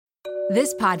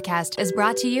This podcast is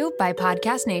brought to you by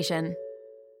Podcast Nation.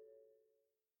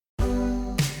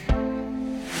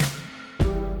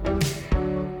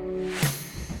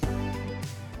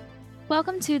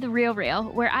 Welcome to The Real Reel,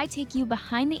 where I take you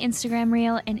behind the Instagram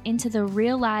reel and into the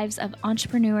real lives of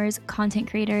entrepreneurs, content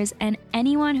creators, and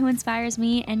anyone who inspires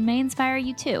me and may inspire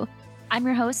you too. I'm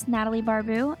your host, Natalie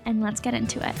Barbu, and let's get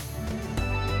into it.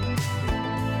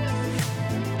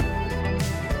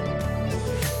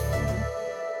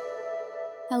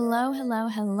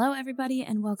 Hello, everybody,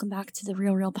 and welcome back to The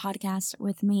Real Reel podcast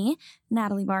with me,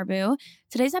 Natalie Barbu.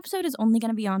 Today's episode is only going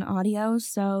to be on audio,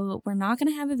 so we're not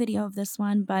going to have a video of this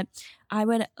one, but I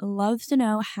would love to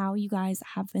know how you guys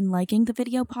have been liking the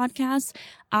video podcasts.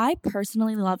 I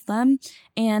personally love them,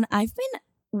 and I've been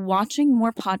watching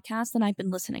more podcasts than I've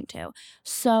been listening to.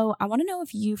 So I want to know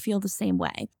if you feel the same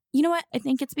way. You know what? I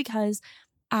think it's because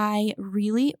I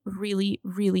really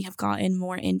have gotten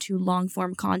more into long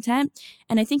form content.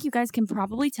 And I think you guys can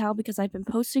probably tell because I've been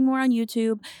posting more on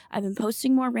YouTube. I've been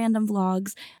posting more random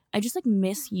vlogs. I just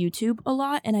miss YouTube a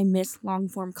lot and I miss long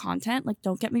form content.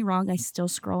 Don't get me wrong, I still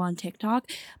scroll on TikTok,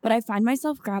 but I find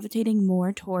myself gravitating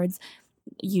more towards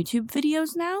YouTube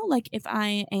videos now. If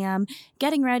I am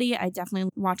getting ready, I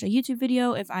definitely watch a YouTube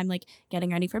video. If I'm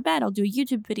getting ready for bed, I'll do a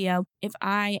YouTube video. If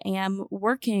I am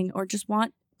working or just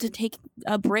want to take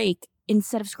a break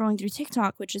instead of scrolling through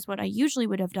TikTok, which is what I usually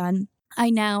would have done,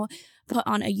 I now put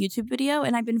on a YouTube video,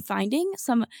 and I've been finding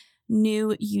some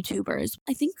new YouTubers.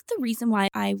 I think the reason why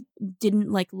I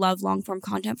didn't love long form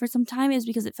content for some time is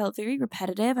because it felt very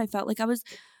repetitive. I felt like I was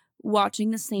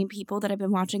watching the same people that I've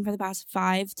been watching for the past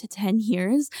 5 to 10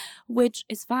 years, which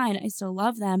is fine. I still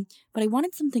love them, but I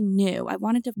wanted something new. I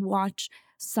wanted to watch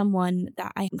someone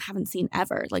that I haven't seen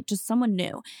ever, just someone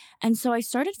new. And so I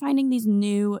started finding these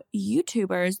new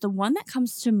YouTubers. The one that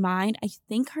comes to mind, I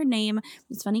think her name,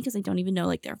 it's funny because I don't even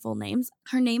know their full names.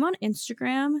 Her name on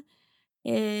Instagram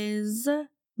is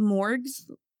Moorgs,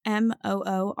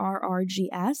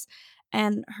 Moorrgs.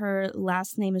 And her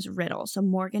last name is Riddle. So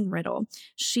Morgan Riddle.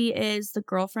 She is the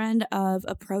girlfriend of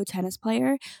a pro tennis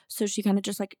player. So she kind of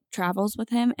just travels with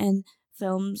him and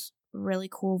films really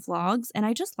cool vlogs. And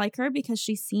I just like her because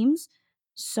she seems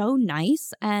so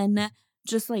nice and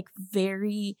just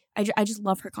very, I just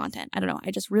love her content. I don't know.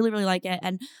 I just really like it.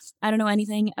 And I don't know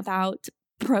anything about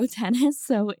pro tennis,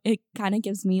 so it kind of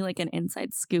gives me an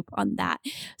inside scoop on that.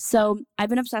 So I've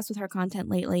been obsessed with her content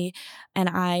lately, and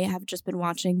I have just been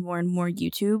watching more and more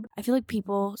YouTube. I feel like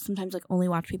people sometimes only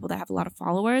watch people that have a lot of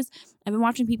followers. I've been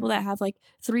watching people that have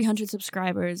 300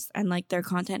 subscribers, and their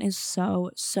content is so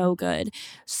good.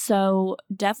 So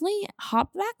definitely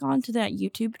hop back onto that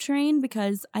YouTube train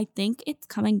because I think it's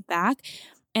coming back.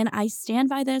 And I stand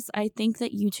by this. I think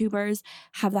that YouTubers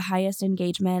have the highest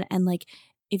engagement, and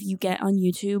if you get on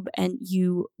YouTube and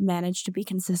you manage to be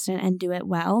consistent and do it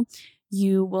well,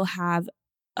 you will have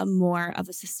a more of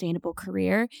a sustainable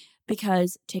career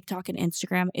because TikTok and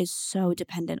Instagram is so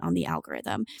dependent on the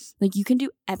algorithm. You can do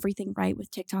everything right with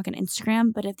TikTok and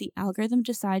Instagram, but if the algorithm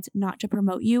decides not to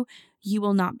promote you, you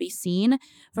will not be seen.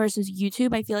 Versus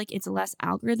YouTube, I feel like it's less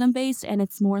algorithm based and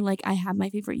it's more I have my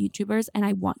favorite YouTubers and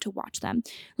I want to watch them.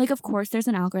 Of course, there's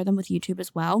an algorithm with YouTube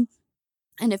as well.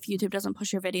 And if YouTube doesn't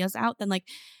push your videos out, then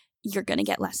you're going to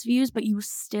get less views, but you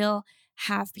still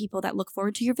have people that look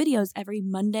forward to your videos every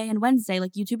Monday and Wednesday.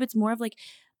 YouTube, it's more of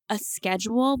a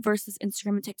schedule versus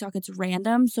Instagram and TikTok. It's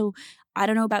random. So I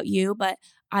don't know about you, but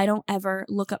I don't ever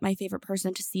look up my favorite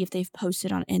person to see if they've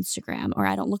posted on Instagram, or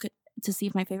I don't look at to see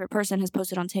if my favorite person has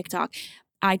posted on TikTok.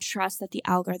 I trust that the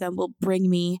algorithm will bring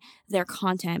me their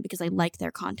content because I like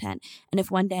their content. And if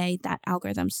one day that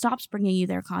algorithm stops bringing you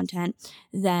their content,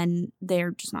 then they're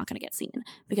just not going to get seen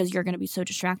because you're going to be so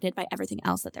distracted by everything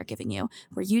else that they're giving you.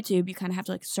 Where YouTube, you kind of have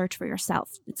to search for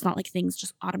yourself. It's not things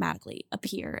just automatically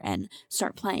appear and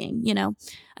start playing, I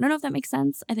don't know if that makes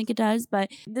sense. I think it does, but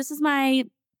this is my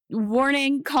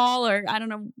warning call, or I don't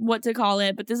know what to call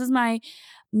it, but this is my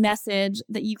message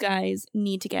that you guys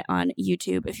need to get on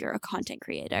YouTube if you're a content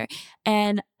creator.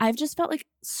 And I've just felt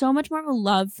so much more of a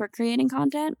love for creating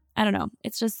content. I don't know.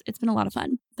 It's been a lot of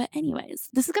fun. But anyways,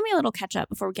 this is going to be a little catch up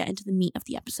before we get into the meat of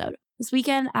the episode. This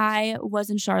weekend, I was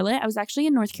in Charlotte. I was actually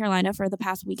in North Carolina for the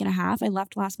past week and a half. I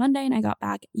left last Monday and I got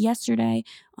back yesterday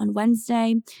on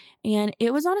Wednesday. And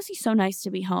it was honestly so nice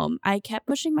to be home. I kept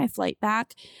pushing my flight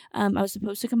back. I was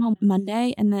supposed to come home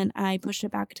Monday and then I pushed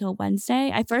it back till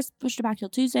Wednesday. I first pushed it back till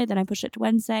Tuesday, then I pushed it to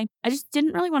Wednesday. I just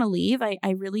didn't really want to leave. I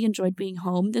really enjoyed being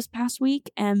home this past week.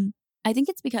 And I think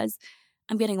it's because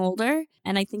I'm getting older,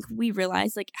 and I think we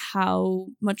realize like how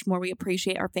much more we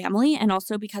appreciate our family. And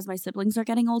also because my siblings are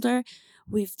getting older,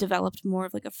 we've developed more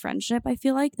of like a friendship, I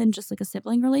feel like, than just like a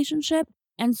sibling relationship.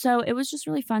 And so it was just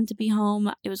really fun to be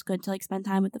home. It was good to like spend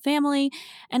time with the family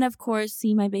and of course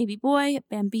see my baby boy,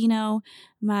 Bambino,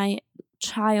 my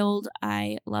child.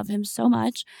 I love him so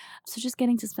much. So just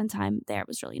getting to spend time there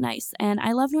was really nice. And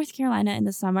I love North Carolina in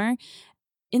the summer.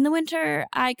 In the winter,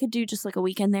 I could do just like a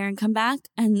weekend there and come back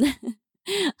and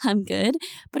I'm good.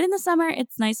 But in the summer,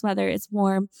 it's nice weather. It's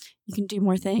warm. You can do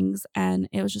more things. And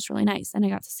it was just really nice. And I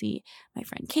got to see my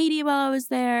friend Katie while I was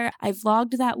there. I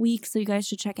vlogged that week, so you guys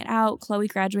should check it out. Chloe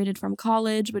graduated from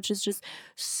college, which is just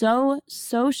so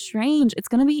strange. It's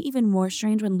going to be even more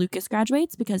strange when Lucas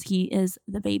graduates because he is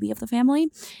the baby of the family.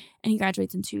 And he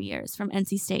graduates in 2 years from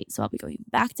NC State. So I'll be going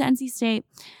back to NC State.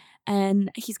 And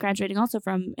he's graduating also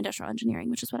from industrial engineering,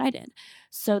 which is what I did.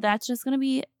 So that's just going to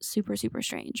be super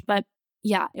strange. But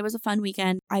yeah, it was a fun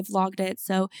weekend. I vlogged it,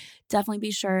 so definitely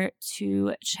be sure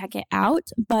to check it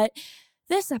out. But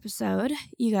this episode,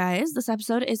 you guys, this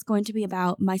episode is going to be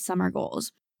about my summer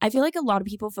goals. I feel like a lot of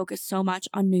people focus so much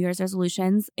on New Year's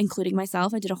resolutions, including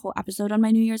myself. I did a whole episode on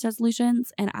my New Year's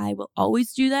resolutions and I will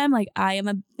always do them. Like I am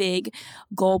a big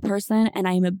goal person and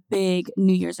I am a big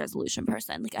New Year's resolution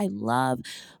person. Like I love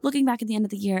looking back at the end of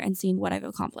the year and seeing what I've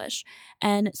accomplished.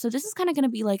 And so this is kind of going to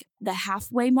be like the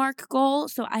halfway mark goal.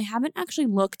 So I haven't actually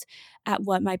looked at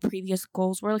what my previous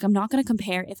goals were. Like I'm not going to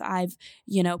compare if I've,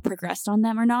 progressed on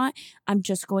them or not. I'm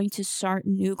just going to start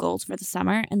new goals for the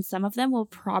summer and some of them will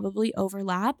probably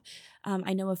overlap.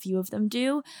 I know a few of them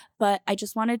do, but I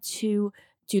just wanted to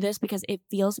do this because it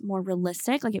feels more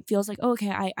realistic. Like it feels like, oh,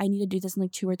 okay, I need to do this in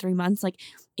like 2 or 3 months. Like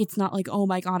it's not like, oh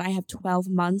my God, I have 12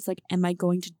 months. Like, am I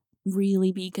going to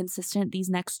really be consistent these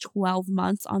next 12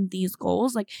 months on these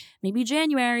goals? Like maybe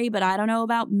January, but I don't know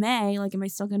about May. Like, am I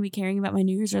still going to be caring about my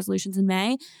New Year's resolutions in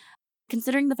May?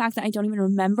 Considering the fact that I don't even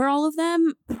remember all of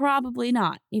them, probably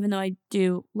not, even though I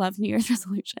do love New Year's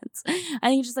resolutions. I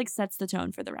think it just like sets the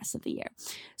tone for the rest of the year.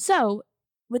 So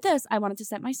with this, I wanted to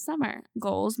set my summer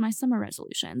goals, my summer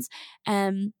resolutions.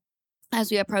 As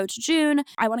we approach June,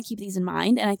 I want to keep these in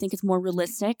mind. And I think it's more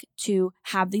realistic to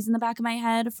have these in the back of my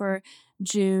head for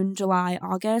June, July,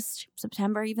 August,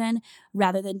 September even,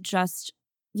 rather than just,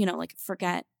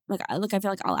 forget. Like I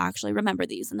feel like I'll actually remember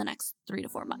these in the next 3 to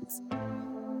 4 months.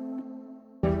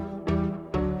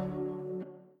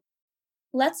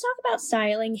 Let's talk about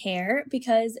styling hair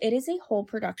because it is a whole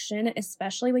production,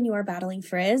 especially when you are battling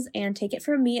frizz. And take it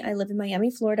from me, I live in Miami,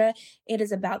 Florida. It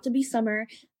is about to be summer.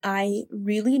 I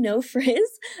really know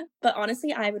frizz, but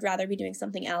honestly, I would rather be doing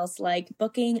something else like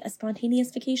booking a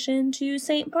spontaneous vacation to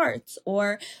St. Bart's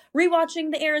or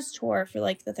rewatching the Eras Tour for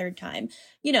like the 3rd time.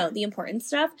 The important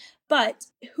stuff. But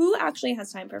who actually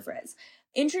has time for frizz?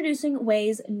 Introducing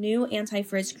Ouai's new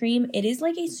anti-frizz cream. It is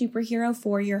like a superhero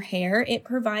for your hair. It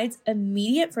provides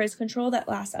immediate frizz control that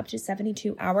lasts up to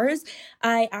 72 hours.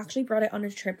 I actually brought it on a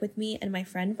trip with me and my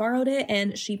friend borrowed it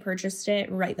and she purchased it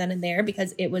right then and there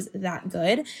because it was that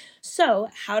good. So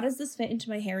how does this fit into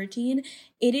my hair routine?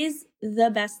 It is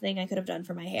the best thing I could have done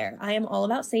for my hair. I am all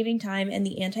about saving time and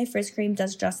the anti-frizz cream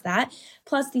does just that.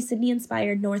 Plus the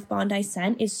Sydney-inspired North Bondi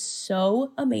scent is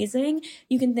so amazing.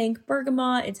 You can thank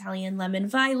bergamot, Italian lemon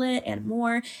violet, and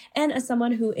more. And as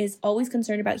someone who is always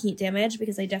concerned about heat damage,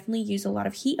 because I definitely use a lot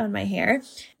of heat on my hair,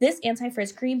 this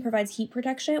anti-frizz cream provides heat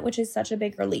protection, which is such a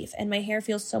big relief. And my hair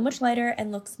feels so much lighter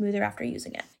and looks smoother after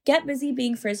using it. Get busy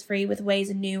being frizz-free with Ouai's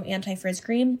new anti-frizz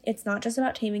cream. It's not just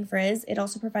about taming frizz. It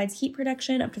also provides heat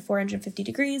protection up to 450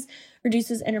 degrees,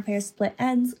 reduces and repairs split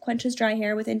ends, quenches dry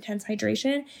hair with intense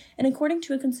hydration, and according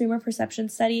to a consumer perception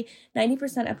study,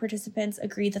 90% of participants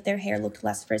agreed that their hair looked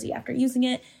less frizzy after using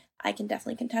it. I can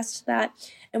definitely contest to that.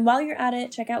 And while you're at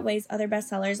it, check out Ouai's other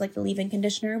bestsellers like the leave-in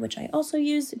conditioner, which I also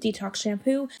use, detox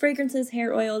shampoo, fragrances,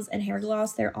 hair oils, and hair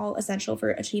gloss. They're all essential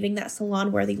for achieving that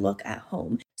salon-worthy look at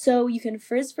home. So you can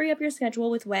frizz-free up your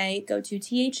schedule with Ouai. Go to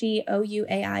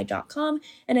theouai.com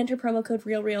and enter promo code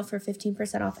REALREAL for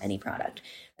 15% off any product.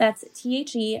 That's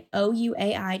theouai.com,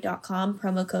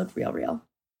 promo code REALREAL.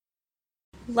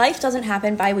 Life doesn't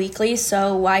happen bi-weekly,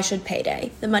 so why should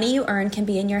payday? The money you earn can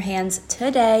be in your hands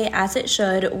today, as it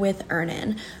should, with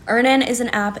Earnin. Earnin is an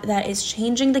app that is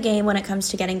changing the game when it comes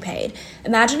to getting paid.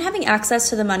 Imagine having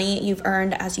access to the money you've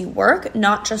earned as you work,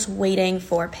 not just waiting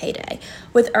for payday.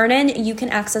 With Earnin, you can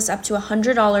access up to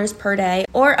 $100 per day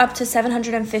or up to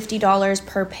 $750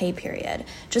 per pay period.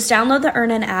 Just download the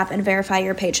Earnin app and verify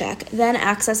your paycheck. Then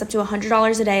access up to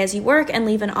 $100 a day as you work and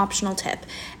leave an optional tip.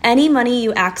 Any money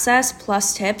you access plus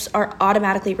plus tips are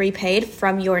automatically repaid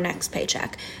from your next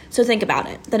paycheck. So think about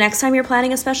it. The next time you're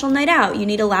planning a special night out, you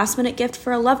need a last minute gift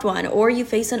for a loved one, or you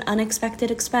face an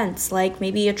unexpected expense, like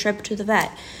maybe a trip to the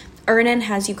vet, Earnin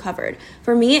has you covered.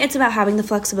 For me, it's about having the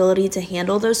flexibility to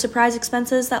handle those surprise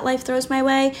expenses that life throws my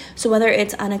way. So whether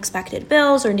it's unexpected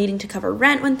bills or needing to cover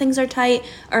rent when things are tight,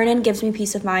 Earnin gives me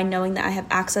peace of mind knowing that I have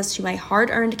access to my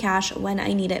hard-earned cash when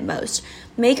I need it most.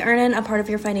 Make Earnin a part of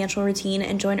your financial routine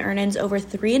and join Earnin's over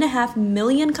 3.5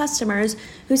 million customers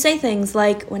who say things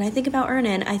like, when I think about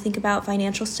Earnin, I think about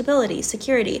financial stability,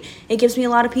 security. It gives me a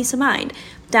lot of peace of mind.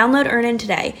 Download Earnin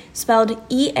today, spelled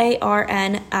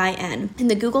EARNIN, in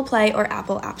the Google Play or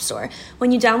Apple App Store.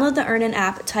 When you download the Earnin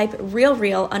app, type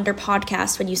Real under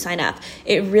podcast when you sign up.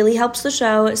 It really helps the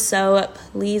show, so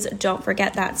please don't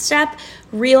forget that step.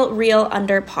 Real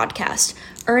under podcast.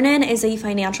 Earnin is a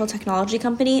financial technology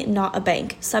company, not a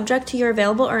bank. Subject to your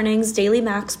available earnings, daily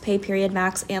max, pay period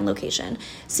max, and location.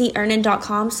 See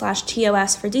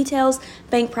earnin.com/TOS for details.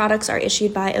 Bank products are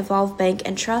issued by Evolve Bank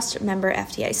and Trust, member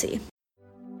FDIC.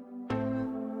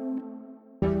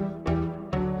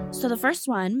 So the first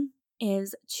one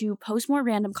is to post more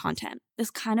random content.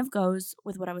 This kind of goes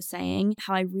with what I was saying,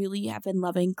 how I really have been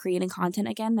loving creating content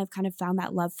again. I've kind of found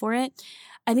that love for it.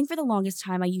 I think for the longest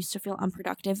time, I used to feel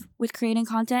unproductive with creating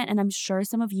content. And I'm sure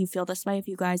some of you feel this way if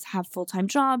you guys have full-time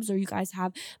jobs or you guys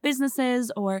have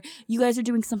businesses or you guys are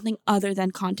doing something other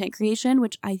than content creation,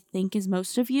 which I think is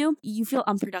most of you. You feel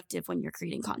unproductive when you're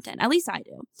creating content. At least I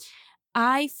do.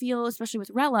 I feel, especially with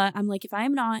Rella, I'm like, if I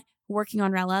am not working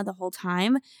on Rella the whole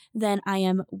time, then I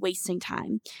am wasting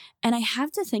time. And I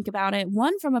have to think about it,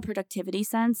 one, from a productivity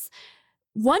sense.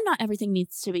 One, not everything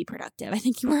needs to be productive. I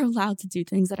think you are allowed to do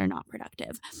things that are not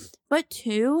productive. But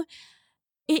two,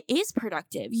 it is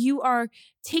productive. You are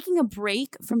taking a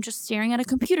break from just staring at a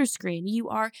computer screen. You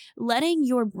are letting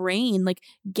your brain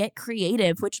get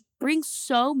creative, which brings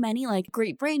so many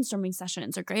great brainstorming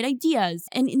sessions or great ideas.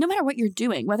 And no matter what you're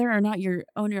doing, whether or not you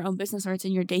own your own business or it's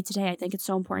in your day to day, I think it's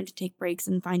so important to take breaks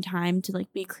and find time to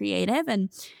be creative and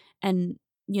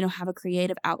have a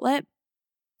creative outlet.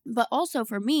 But also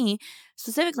for me,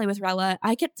 specifically with Rella,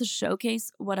 I get to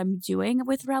showcase what I'm doing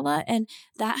with Rella. And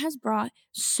that has brought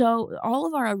all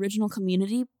of our original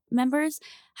community members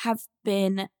have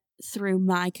been through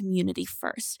my community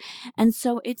first. And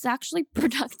so it's actually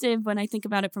productive when I think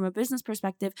about it from a business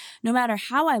perspective. No matter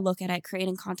how I look at it,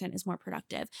 creating content is more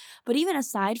productive. But even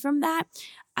aside from that,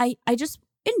 I just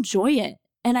enjoy it.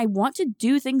 And I want to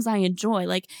do things I enjoy.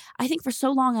 I think for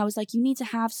so long I was like, you need to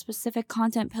have specific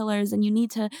content pillars and you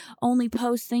need to only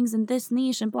post things in this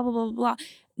niche and blah, blah, blah, blah.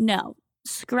 No,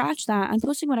 scratch that. I'm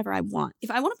posting whatever I want.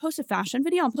 If I want to post a fashion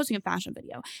video, I'm posting a fashion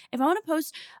video. If I want to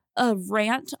post a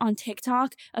rant on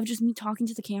TikTok of just me talking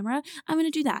to the camera, I'm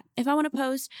going to do that. If I want to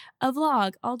post a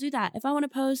vlog, I'll do that. If I want to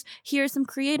post, here's some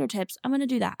creator tips, I'm going to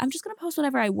do that. I'm just going to post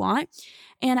whatever I want.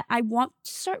 And I want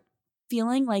to start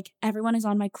feeling like everyone is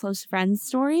on my close friends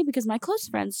story, because my close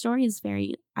friends story is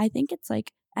I think it's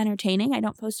entertaining. I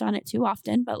don't post on it too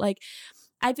often, but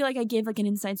I feel like I give an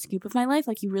inside scoop of my life.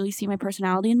 You really see my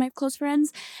personality in my close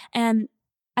friends. And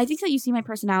I think that you see my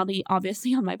personality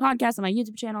obviously on my podcast, on my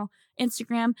YouTube channel,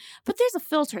 Instagram, but there's a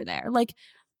filter there.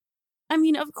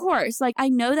 Of course, I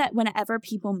know that whenever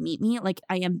people meet me,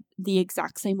 I am the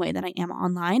exact same way that I am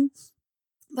online.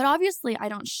 But obviously, I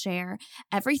don't share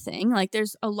everything.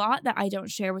 There's a lot that I don't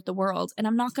share with the world. And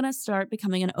I'm not going to start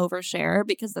becoming an oversharer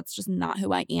because that's just not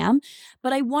who I am.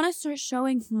 But I want to start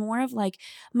showing more of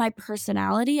my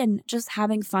personality and just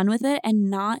having fun with it and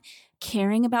not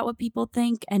caring about what people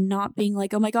think and not being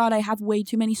oh my God, I have way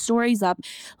too many stories up.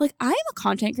 I am a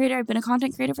content creator. I've been a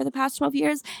content creator for the past 12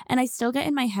 years. And I still get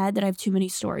in my head that I have too many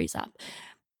stories up.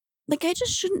 I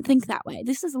just shouldn't think that way.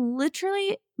 This is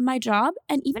literally my job.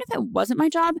 And even if it wasn't my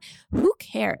job, who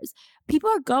cares?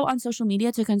 People go on social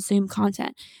media to consume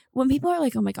content. When people are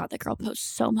oh my God, that girl posts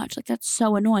so much, that's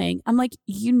so annoying. I'm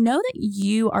you know that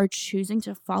you are choosing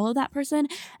to follow that person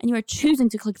and you are choosing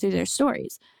to click through their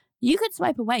stories. You could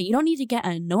swipe away. You don't need to get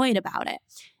annoyed about it.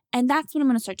 And that's what I'm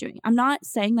going to start doing. I'm not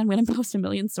saying that I'm going to post a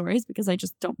million stories because I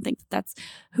just don't think that that's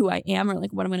who I am or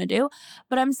what I'm going to do.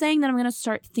 But I'm saying that I'm going to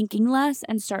start thinking less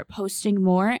and start posting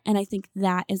more. And I think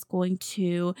that is going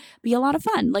to be a lot of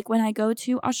fun. When I go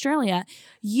to Australia,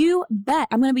 you bet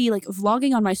I'm going to be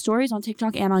vlogging on my stories on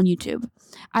TikTok and on YouTube.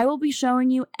 I will be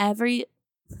showing you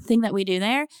everything that we do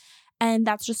there. And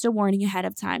that's just a warning ahead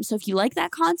of time. So if you like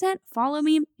that content, follow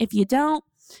me. If you don't,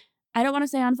 I don't want to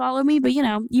say unfollow me, but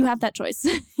you have that choice.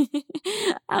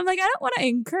 I'm I don't want to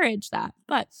encourage that,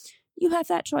 but you have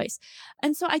that choice.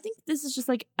 And so I think this is just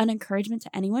an encouragement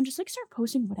to anyone. Just start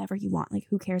posting whatever you want.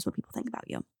 Who cares what people think about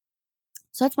you?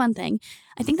 So that's one thing.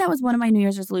 I think that was one of my New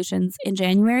Year's resolutions in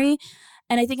January.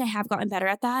 And I think I have gotten better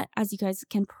at that, as you guys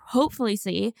can hopefully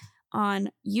see on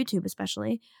YouTube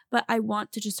especially. But I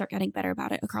want to just start getting better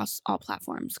about it across all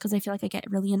platforms because I feel like I get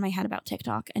really in my head about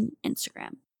TikTok and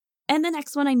Instagram. And the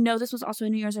next one, I know this was also a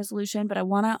New Year's resolution, but I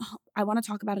wanna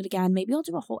talk about it again. Maybe I'll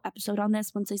do a whole episode on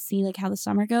this once I see like how the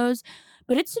summer goes.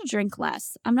 But it's to drink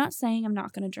less. I'm not saying I'm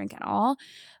not gonna drink at all,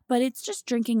 but it's just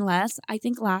drinking less. I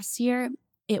think last year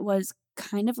it was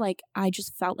kind of like I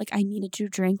just felt like I needed to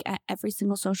drink at every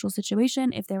single social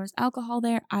situation. If there was alcohol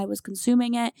there, I was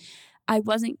consuming it. I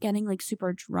wasn't getting like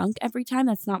super drunk every time.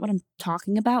 That's not what I'm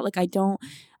talking about. Like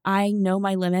I know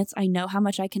my limits. I know how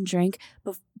much I can drink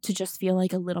to just feel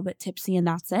like a little bit tipsy and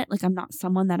that's it. Like I'm not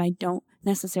someone that I don't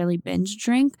necessarily binge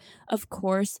drink. Of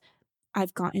course,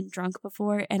 I've gotten drunk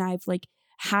before and I've like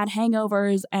had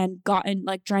hangovers and gotten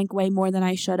like drank way more than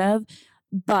I should have.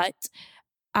 But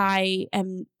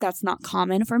that's not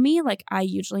common for me. Like I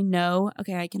usually know,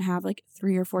 okay, I can have like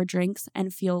 3 or 4 drinks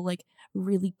and feel like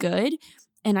really good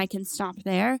and I can stop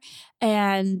there.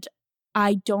 And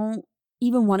I don't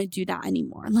even want to do that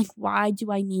anymore. Like, why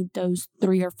do I need those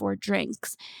 3 or 4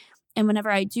 drinks? And whenever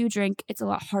I do drink, it's a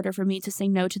lot harder for me to say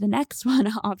no to the next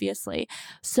one, obviously.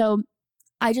 So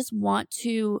I just want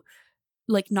to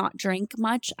like not drink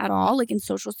much at all, like in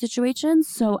social situations.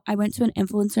 So I went to an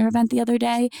influencer event the other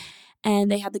day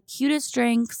and they had the cutest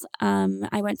drinks.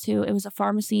 It was a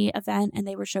pharmacy event and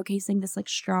they were showcasing this like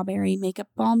strawberry makeup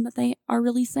balm that they are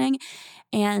releasing.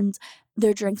 And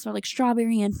their drinks are like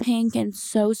strawberry and pink and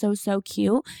so, so, so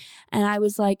cute. And I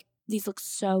was like, these look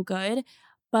so good.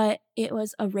 But it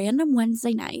was a random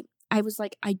Wednesday night. I was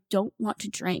like, I don't want to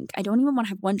drink. I don't even want to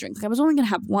have one drink. Like, I was only going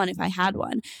to have one if I had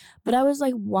one. But I was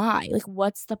like, why? Like,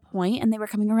 what's the point? And they were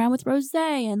coming around with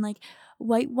rosé and like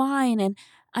white wine. And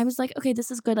I was like, okay, this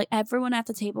is good. Like, everyone at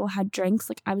the table had drinks.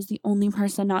 Like, I was the only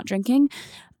person not drinking.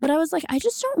 But I was like, I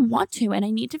just don't want to. And I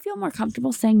need to feel more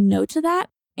comfortable saying no to that.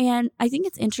 And I think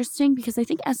it's interesting because I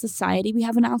think as society, we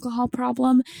have an alcohol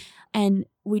problem and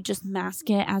we just mask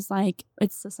it as like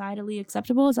it's societally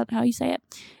acceptable. Is that how you say it?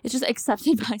 It's just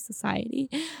accepted by society.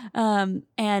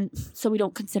 And so we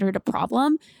don't consider it a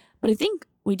problem. But I think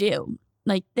we do.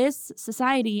 Like this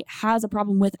society has a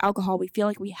problem with alcohol. We feel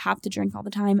like we have to drink all the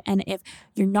time. And if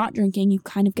you're not drinking, you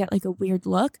kind of get like a weird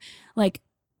look. Like,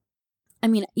 I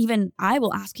mean, even I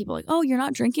will ask people like, oh, you're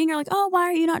not drinking? Or like, oh, why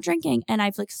are you not drinking? And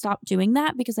I've like stopped doing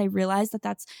that because I realized that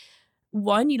that's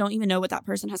one, you don't even know what that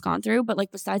person has gone through. But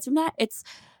like besides from that, it's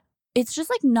just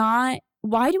like not,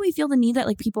 why do we feel the need that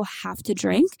like people have to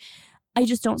drink? I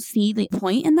just don't see the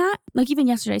point in that. Like even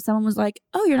yesterday, someone was like,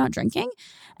 oh, you're not drinking?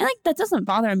 And like that doesn't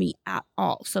bother me at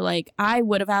all. So like I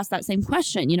would have asked that same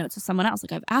question, to someone else.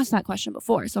 Like I've asked that question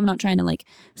before. So I'm not trying to like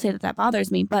say that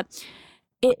bothers me. But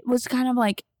it was kind of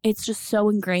like, it's just so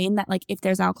ingrained that like if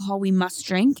there's alcohol, we must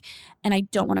drink. And I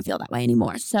don't want to feel that way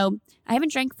anymore. So I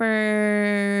haven't drank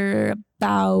for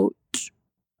about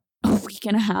a week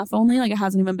and a half only. Like it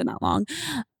hasn't even been that long.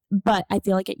 But I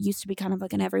feel like it used to be kind of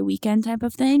like an every weekend type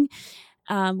of thing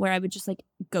where I would just like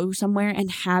go somewhere and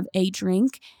have a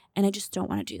drink. And I just don't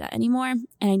want to do that anymore.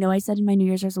 And I know I said in my New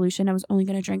Year's resolution I was only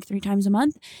going to drink 3 times a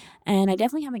month. And I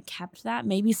definitely haven't kept that.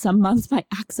 Maybe some months by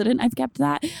accident I've kept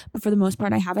that. But for the most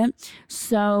part, I haven't.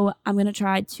 So I'm going to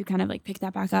try to kind of like pick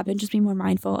that back up and just be more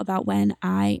mindful about when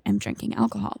I am drinking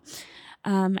alcohol.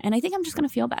 And I think I'm just going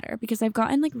to feel better because I've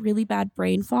gotten like really bad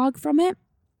brain fog from it.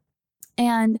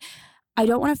 And I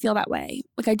don't want to feel that way.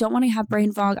 Like I don't want to have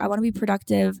brain fog. I want to be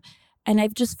productive. And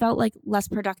I've just felt like less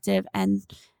productive and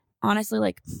honestly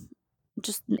like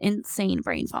just insane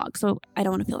brain fog. So I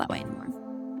don't want to feel that way anymore.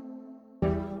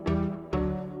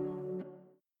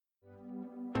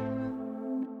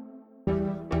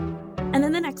 And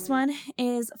then the next one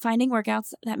is finding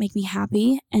workouts that make me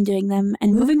happy and doing them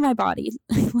and moving my body,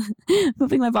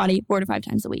 4 to 5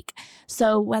 times a week.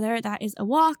 So whether that is a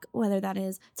walk, whether that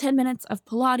is 10 minutes of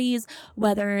Pilates,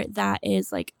 whether that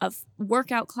is like a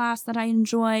workout class that I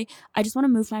enjoy, I just want to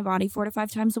move my body 4 to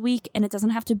 5 times a week. And it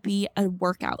doesn't have to be a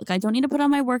workout. Like I don't need to put on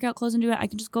my workout clothes and do it. I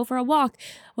can just go for a walk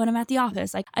when I'm at the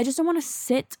office. Like I just don't want to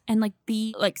sit and like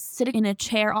be like sitting in a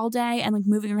chair all day and like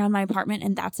moving around my apartment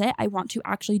and that's it. I want to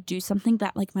actually do something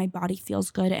that like my body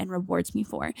feels good and rewards me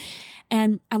for.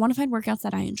 And I want to find workouts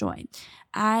that I enjoy.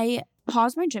 I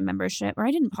paused my gym membership, or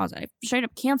I didn't pause it. I straight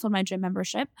up canceled my gym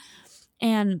membership.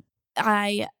 And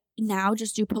I now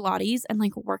just do Pilates and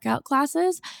like workout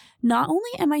classes. Not only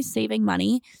am I saving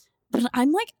money, but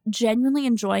I'm like genuinely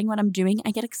enjoying what I'm doing.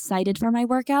 I get excited for my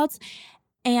workouts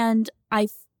and I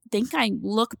think I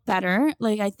look better.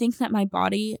 Like I think that my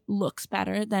body looks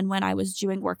better than when I was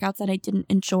doing workouts that I didn't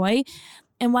enjoy.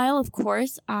 And while, of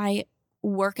course, I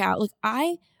work out. Like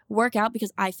I work out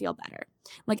because I feel better.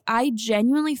 Like I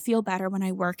genuinely feel better when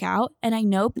I work out. And I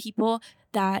know people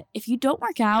that if you don't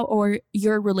work out or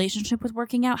your relationship with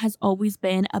working out has always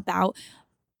been about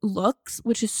looks,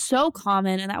 which is so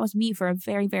common. And that was me for a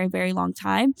very, very, very long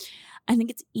time. I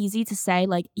think it's easy to say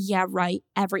like, yeah, right.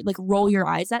 Roll your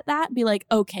eyes at that. Be like,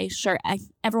 okay, sure.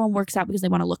 Everyone works out because they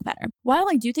want to look better. While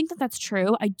I do think that that's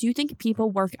true, I do think people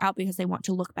work out because they want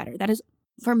to look better. That is,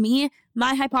 for me,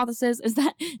 my hypothesis is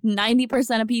that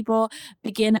 90% of people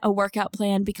begin a workout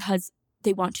plan because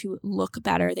they want to look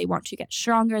better. They want to get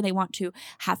stronger. They want to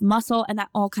have muscle. And that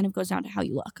all kind of goes down to how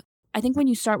you look. I think when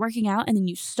you start working out and then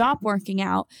you stop working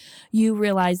out, you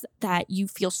realize that you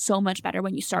feel so much better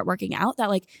when you start working out, that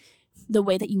like the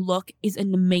way that you look is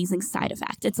an amazing side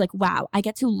effect. It's like, wow, I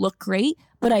get to look great,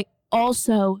 but I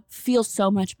also feel so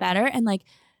much better. And like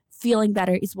feeling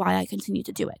better is why I continue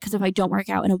to do it. Because if I don't work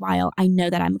out in a while, I know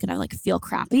that I'm going to like feel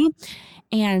crappy.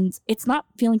 And it's not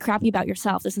feeling crappy about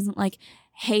yourself. This isn't like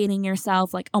hating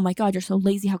yourself, like, oh my God, you're so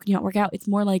lazy. How can you not work out? It's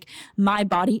more like my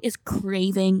body is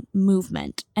craving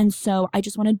movement. And so I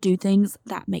just want to do things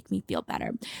that make me feel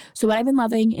better. So what I've been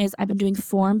loving is I've been doing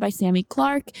Form by Sammy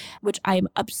Clark, which I'm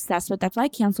obsessed with. That's why I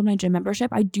canceled my gym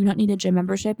membership. I do not need a gym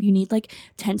membership. You need like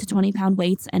 10 to 20 pound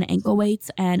weights and ankle weights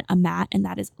and a mat. And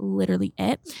that is literally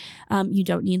it. You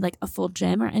don't need like a full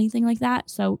gym or anything like that.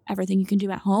 So everything you can do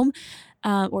at home.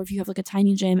 Or if you have like a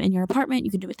tiny gym in your apartment,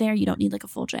 you can do it there. You don't need like a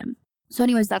full gym. So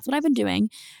anyways, that's what I've been doing.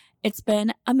 It's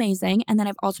been amazing. And then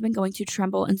I've also been going to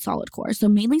Tremble and Solid Core. So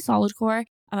mainly Solid Core.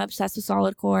 I'm obsessed with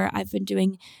Solid Core. I've been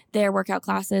doing their workout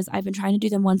classes. I've been trying to do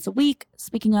them once a week.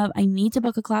 Speaking of, I need to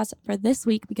book a class for this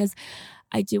week because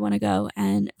I do want to go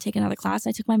and take another class.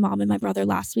 I took my mom and my brother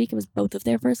last week. It was both of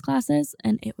their first classes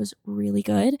and it was really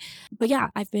good. But yeah,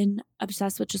 I've been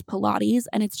obsessed with just Pilates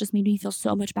and it's just made me feel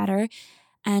so much better.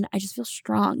 And I just feel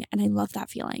strong and I love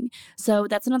that feeling. So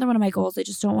that's another one of my goals. I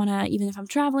just don't want to, even if I'm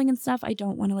traveling and stuff, I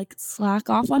don't want to like slack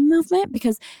off on movement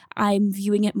because I'm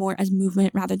viewing it more as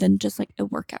movement rather than just like a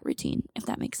workout routine, if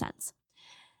that makes sense.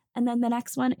 And then the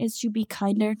next one is to be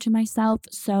kinder to myself.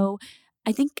 So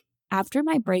I think after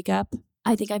my breakup,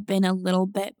 I think I've been a little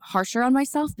bit harsher on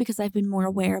myself because I've been more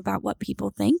aware about what people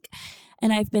think.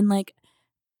 And I've been like,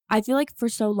 I feel like for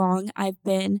so long I've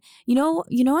been,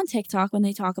 on TikTok when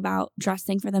they talk about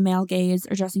dressing for the male gaze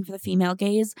or dressing for the female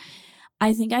gaze,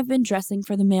 I think I've been dressing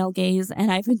for the male gaze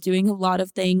and I've been doing a lot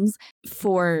of things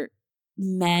for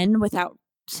men without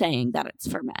saying that it's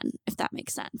for men, if that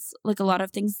makes sense. Like a lot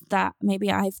of things that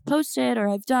maybe I've posted or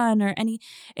I've done or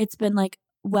it's been like,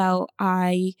 well,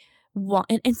 I want,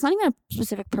 and it's not even a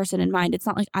specific person in mind. It's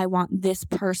not like I want this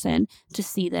person to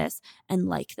see this and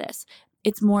like this.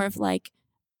 It's more of like,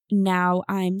 now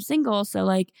I'm single, so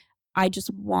like I just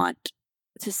want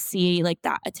to see like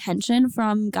that attention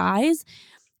from guys.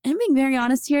 And I'm being very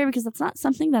honest here because that's not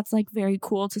something that's like very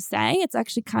cool to say. It's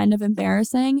actually kind of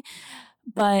embarrassing,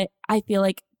 but I feel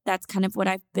like that's kind of what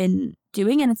I've been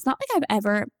doing. And it's not like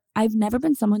I've never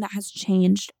been someone that has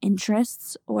changed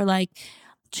interests or like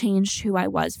changed who I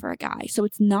was for a guy. So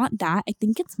it's not that. I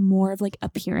think it's more of like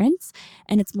appearance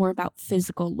and it's more about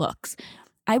physical looks.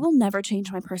 I will never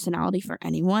change my personality for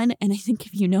anyone. And I think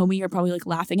if you know me, you're probably like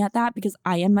laughing at that because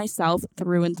I am myself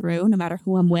through and through, no matter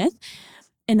who I'm with.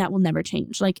 And that will never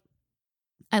change. Like,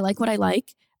 I like what I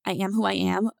like. I am who I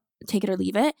am, take it or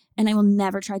leave it. And I will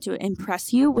never try to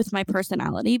impress you with my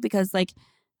personality because like,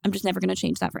 I'm just never going to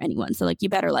change that for anyone. So like, you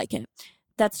better like it.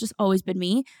 That's just always been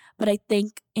me. But I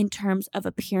think in terms of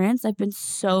appearance, I've been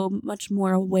so much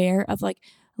more aware of like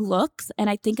looks. And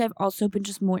I think I've also been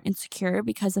just more insecure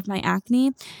because of my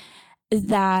acne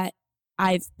that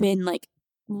I've been like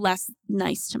less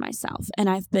nice to myself. And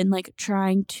I've been like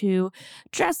trying to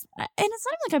dress. And it's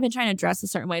not even like I've been trying to dress a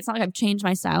certain way. It's not like I've changed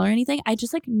my style or anything. I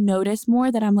just like notice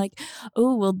more that I'm like,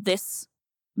 oh, will this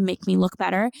make me look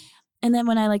better? And then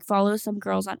when I like follow some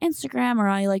girls on Instagram or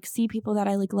I like see people that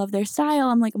I like love their style,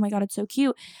 I'm like, oh my God, it's so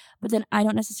cute. But then I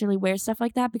don't necessarily wear stuff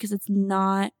like that because it's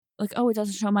not like, oh, it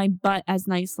doesn't show my butt as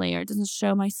nicely or it doesn't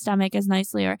show my stomach as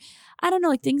nicely or I don't know,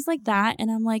 like things like that.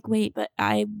 And I'm like, wait, but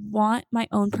I want my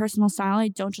own personal style. I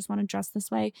don't just want to dress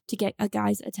this way to get a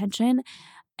guy's attention.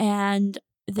 And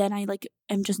then I like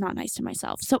am just not nice to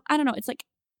myself. So I don't know. It's like,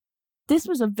 this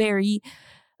was a very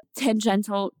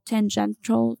tangential,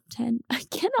 I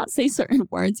cannot say certain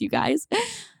words, you guys.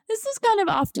 This is kind of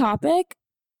off topic,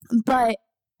 but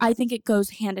I think it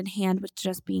goes hand in hand with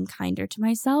just being kinder to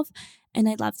myself. And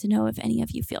I'd love to know if any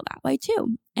of you feel that way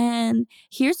too. And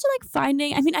here's to like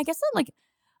finding, I mean, I guess that like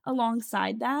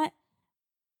alongside that,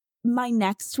 my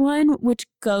next one, which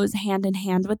goes hand in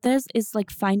hand with this, is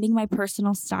like finding my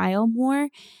personal style more.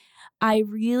 I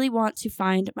really want to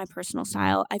find my personal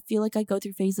style. I feel like I go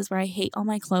through phases where I hate all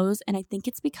my clothes, and I think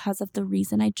it's because of the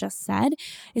reason I just said,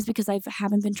 is because I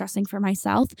haven't been dressing for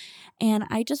myself, and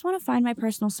I just want to find my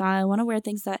personal style. I want to wear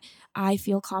things that I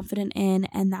feel confident in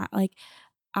and that like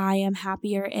I am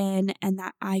happier in and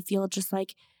that I feel just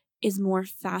like is more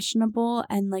fashionable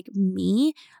and like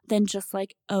me than just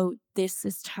like, oh, this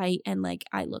is tight and like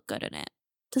I look good in it.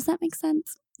 Does that make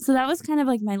sense? So that was kind of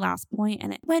like my last point,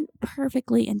 and it went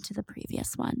perfectly into the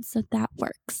previous one. So that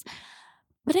works.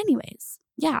 But anyways,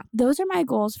 yeah, those are my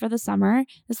goals for the summer.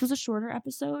 This was a shorter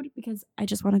episode because I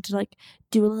just wanted to like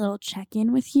do a little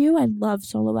check-in with you. I love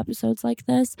solo episodes like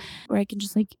this where I can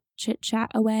just like chit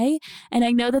chat away. And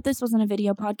I know that this wasn't a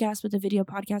video podcast, but the video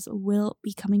podcast will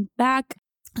be coming back.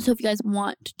 So if you guys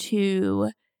want to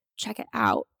check it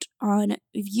out on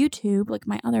YouTube, like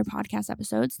my other podcast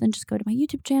episodes, then just go to my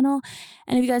YouTube channel.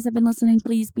 And if you guys have been listening,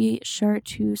 please be sure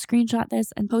to screenshot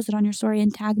this and post it on your story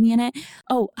and tag me in it.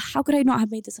 Oh, how could I not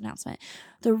have made this announcement?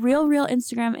 The Real Real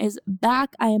Instagram is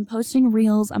back. I am posting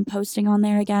reels. I'm posting on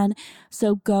there again.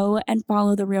 So go and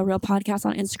follow the Real Real podcast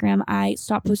on Instagram. I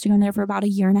stopped posting on there for about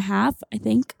 1.5 years, I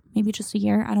think. Maybe just a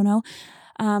year. I don't know.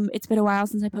 It's been a while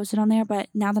since I posted on there, but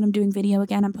now that I'm doing video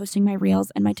again, I'm posting my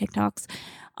reels and my TikToks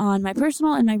on my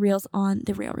personal and my reels on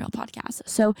the Real Real podcast.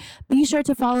 So be sure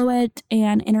to follow it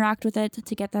and interact with it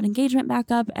to get that engagement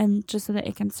back up and just so that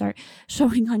it can start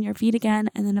showing on your feed again.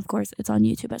 And then of course it's on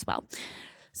YouTube as well.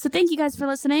 So thank you guys for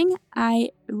listening. I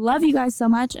love you guys so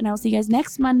much, and I will see you guys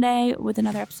next Monday with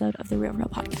another episode of the Real Real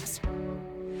podcast.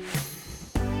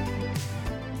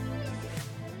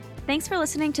 Thanks for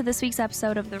listening to this week's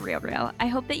episode of The Real Real. I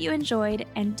hope that you enjoyed,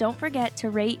 and don't forget to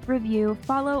rate, review,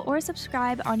 follow, or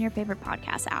subscribe on your favorite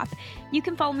podcast app. You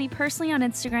can follow me personally on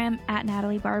Instagram at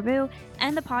Natalie Barbu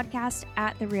and the podcast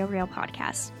at The Real Real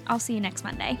Podcast. I'll see you next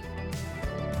Monday.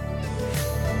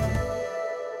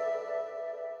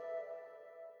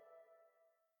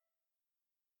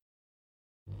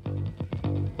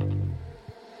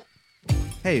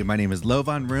 Hey, my name is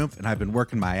Lovan Rumpf, and I've been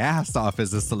working my ass off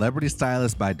as a celebrity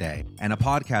stylist by day and a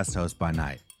podcast host by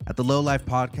night. At the Low Life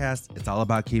Podcast, it's all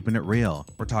about keeping it real.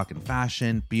 We're talking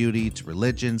fashion, beauty, to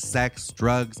religion, sex,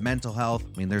 drugs, mental health.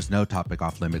 I mean, there's no topic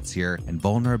off limits here, and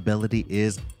vulnerability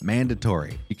is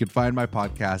mandatory. You can find my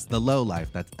podcast, The Low Life,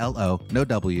 that's L-O, no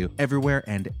W, everywhere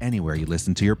and anywhere you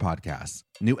listen to your podcasts.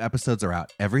 New episodes are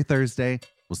out every Thursday.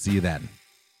 We'll see you then.